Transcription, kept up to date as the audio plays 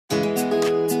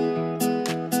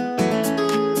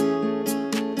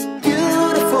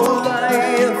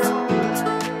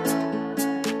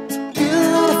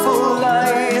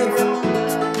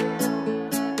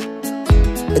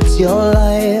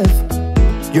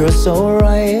you're so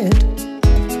right.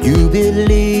 You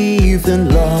believe in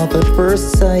love at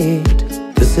first sight.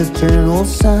 This eternal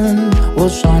sun will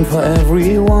shine for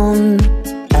everyone,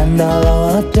 and all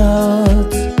our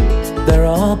doubts, they're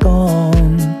all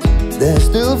gone. There's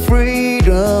still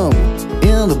freedom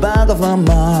in the back of my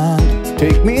mind.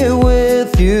 Take me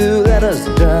with you, let us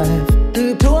dive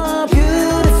into our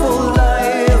beautiful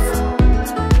life.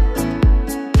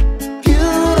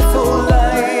 Beautiful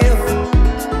life.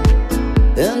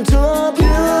 Into our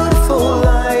beautiful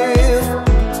life.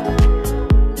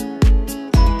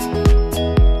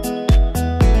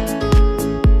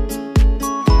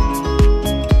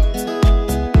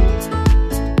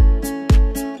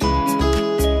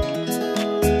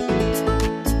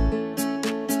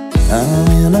 I'm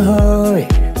in a hurry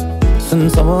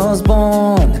since I was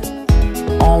born.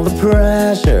 All the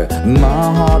pressure,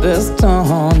 my heart is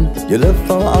torn. You live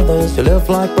for others, you live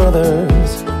like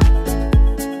brothers.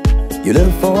 You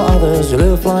live for others, you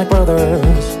live like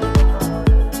brothers.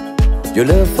 You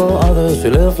live for others, you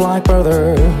live like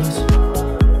brothers.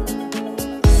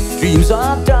 Dreams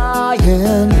are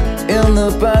dying in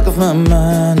the back of my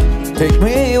mind. Take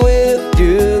me with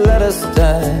you, let us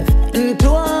dive into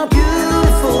our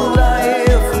beautiful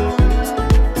life.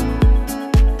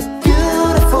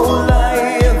 Beautiful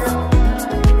life.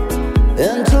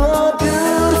 Into our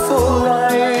beautiful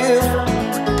life.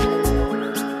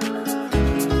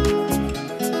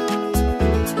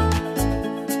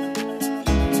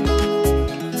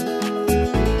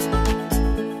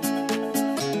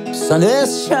 Sun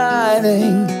is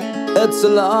shining, it's a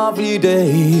lovely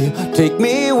day. Take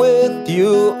me with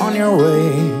you on your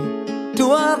way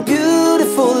to our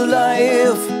beautiful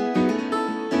life.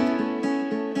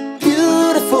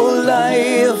 Beautiful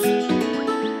life.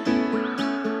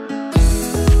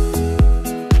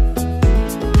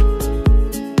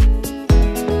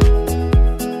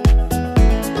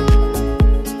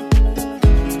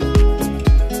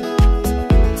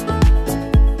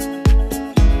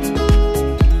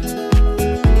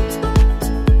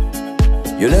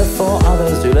 You live for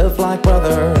others, you live like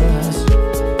brothers.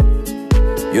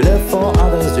 You live for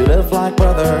others, you live like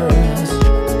brothers.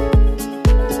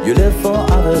 You live for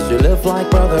others, you live like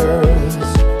brothers.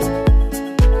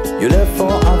 You live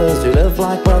for others, you live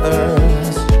like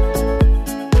brothers.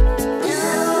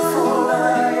 Beautiful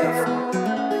life.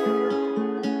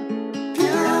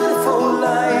 Beautiful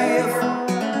life.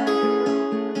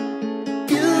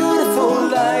 Beautiful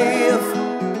life.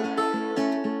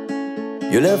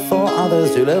 You live for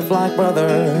others, you live like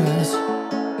brothers.